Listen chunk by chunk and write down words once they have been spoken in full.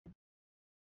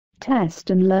Test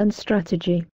and learn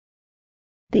strategy.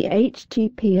 The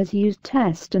HTP has used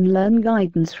test and learn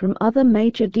guidance from other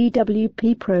major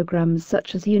DWP programs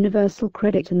such as Universal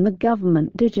Credit and the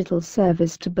Government Digital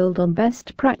Service to build on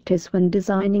best practice when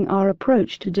designing our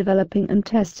approach to developing and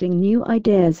testing new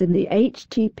ideas in the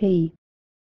HTP.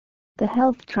 The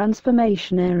Health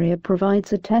Transformation Area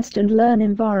provides a test and learn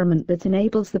environment that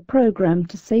enables the program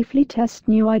to safely test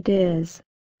new ideas,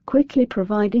 quickly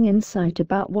providing insight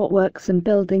about what works and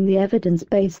building the evidence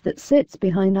base that sits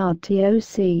behind our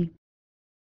TOC.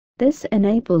 This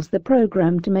enables the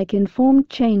program to make informed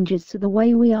changes to the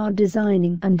way we are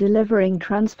designing and delivering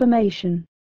transformation.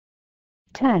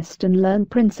 Test and learn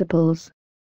principles.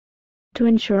 To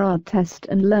ensure our test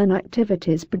and learn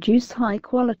activities produce high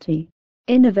quality,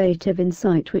 innovative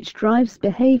insight which drives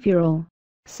behavioral,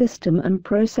 system and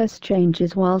process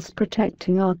changes whilst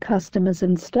protecting our customers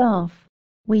and staff,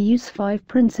 we use 5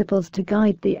 principles to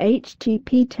guide the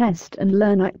HTP test and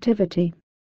learn activity.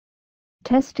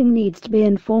 Testing needs to be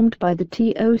informed by the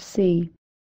TOC.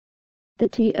 The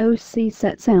TOC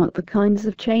sets out the kinds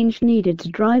of change needed to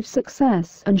drive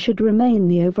success and should remain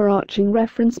the overarching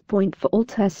reference point for all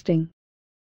testing.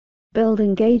 Build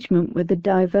engagement with a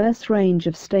diverse range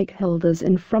of stakeholders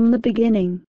in from the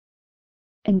beginning.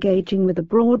 Engaging with a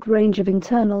broad range of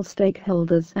internal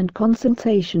stakeholders and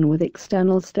consultation with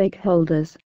external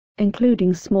stakeholders,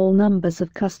 including small numbers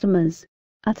of customers,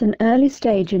 at an early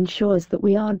stage ensures that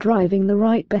we are driving the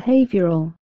right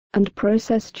behavioral and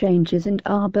process changes and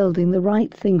are building the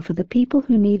right thing for the people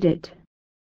who need it.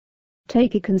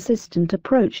 Take a consistent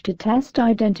approach to test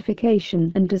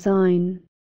identification and design.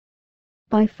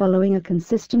 By following a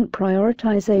consistent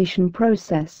prioritization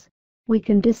process, we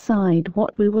can decide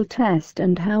what we will test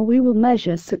and how we will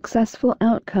measure successful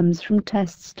outcomes from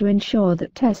tests to ensure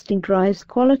that testing drives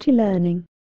quality learning.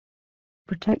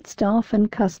 Protect staff and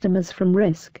customers from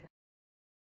risk.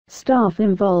 Staff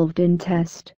involved in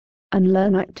test and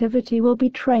learn activity will be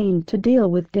trained to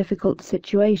deal with difficult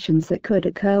situations that could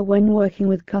occur when working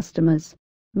with customers,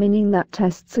 meaning that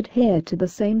tests adhere to the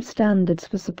same standards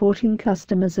for supporting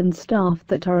customers and staff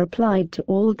that are applied to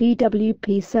all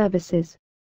DWP services.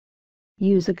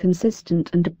 Use a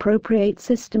consistent and appropriate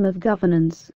system of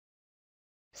governance.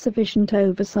 Sufficient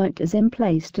oversight is in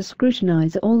place to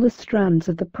scrutinize all the strands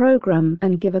of the program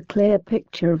and give a clear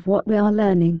picture of what we are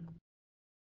learning.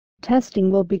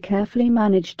 Testing will be carefully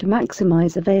managed to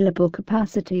maximize available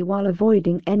capacity while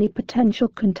avoiding any potential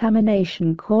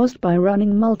contamination caused by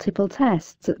running multiple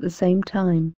tests at the same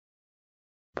time.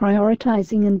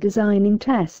 Prioritizing and designing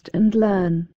test and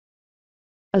learn.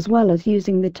 As well as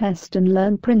using the test and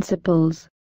learn principles,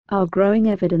 our growing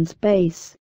evidence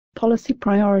base, policy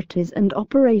priorities and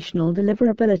operational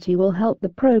deliverability will help the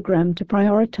program to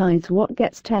prioritize what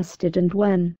gets tested and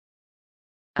when.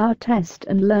 Our test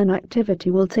and learn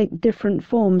activity will take different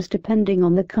forms depending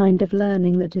on the kind of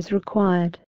learning that is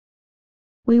required.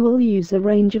 We will use a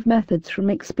range of methods from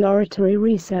exploratory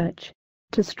research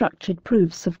to structured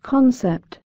proofs of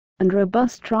concept and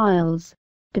robust trials,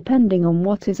 depending on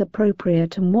what is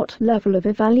appropriate and what level of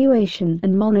evaluation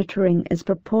and monitoring is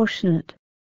proportionate.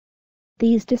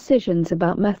 These decisions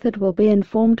about method will be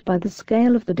informed by the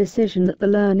scale of the decision that the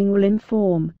learning will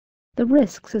inform, the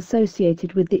risks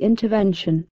associated with the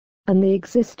intervention, and the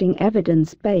existing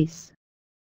evidence base.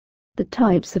 The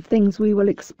types of things we will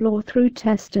explore through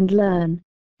test and learn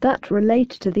that relate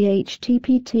to the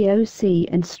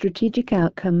HTP-TOC and strategic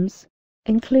outcomes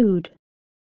include: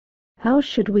 how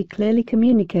should we clearly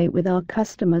communicate with our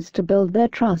customers to build their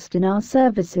trust in our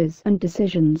services and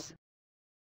decisions?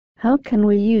 How can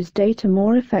we use data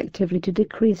more effectively to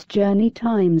decrease journey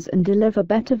times and deliver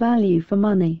better value for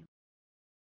money?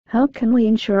 How can we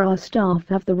ensure our staff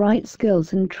have the right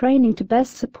skills and training to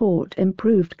best support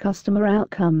improved customer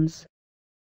outcomes?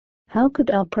 How could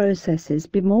our processes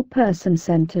be more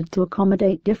person-centered to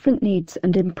accommodate different needs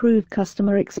and improve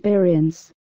customer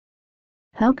experience?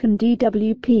 How can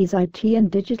DWP's IT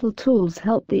and digital tools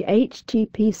help the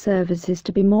HTP services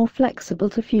to be more flexible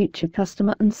to future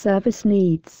customer and service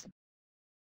needs?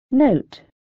 Note: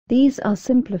 these are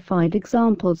simplified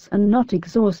examples and not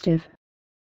exhaustive.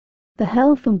 The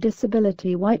Health and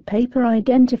Disability White Paper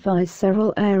identifies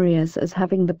several areas as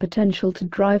having the potential to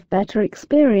drive better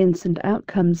experience and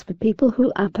outcomes for people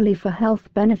who apply for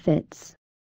health benefits.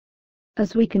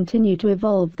 As we continue to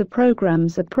evolve the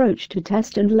program's approach to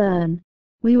test and learn,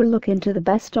 we will look into the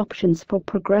best options for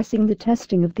progressing the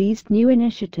testing of these new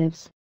initiatives.